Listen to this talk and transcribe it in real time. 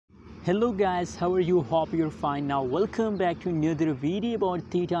Hello guys, how are you? Hope you're fine. Now welcome back to another video about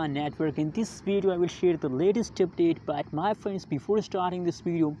Theta Network. In this video I will share the latest update. But my friends, before starting this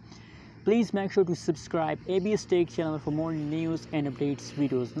video, please make sure to subscribe ABS Tech channel for more news and updates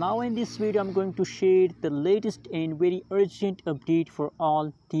videos. Now in this video I'm going to share the latest and very urgent update for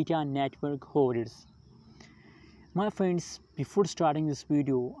all Theta Network holders. My friends, before starting this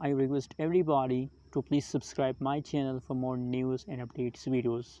video, I request everybody to please subscribe my channel for more news and updates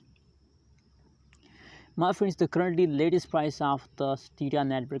videos. My friends, the currently latest price of the Theta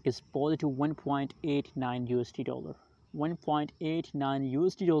Network is positive 1.89 USD dollar. 1.89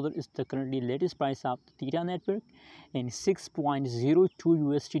 USD dollar is the currently latest price of the Theta Network, and 6.02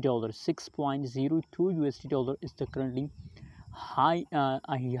 USD dollar. 6.02 USD dollar is the currently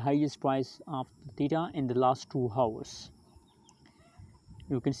highest price of the Theta in the last 2 hours.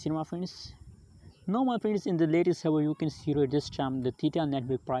 You can see, my friends. Now my friends, in the latest hour you can see at this time the Theta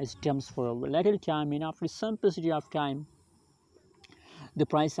Network price jumps for a little time, and after some passage of time the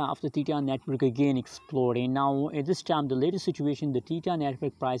price of the Theta Network again exploded. And now at this time the latest situation, the Theta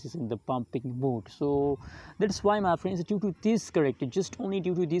Network price is in the pumping mood. So that's why, my friends, due to this corrected, just only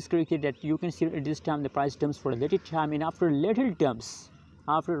due to this corrected, that you can see at this time the price jumps for a little time, and after little dumps,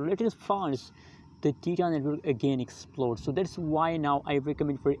 after little falls, the Theta Network again explodes. So that's why now I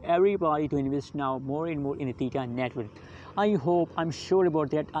recommend for everybody to invest now more and more in the Theta Network. I'm sure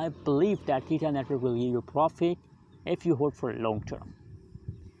about that. I believe that Theta Network will give you profit if you hold for long term.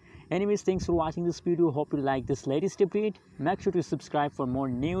 Anyways, thanks for watching this video. Hope you like this latest update. Make sure to subscribe for more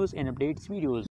news and updates videos.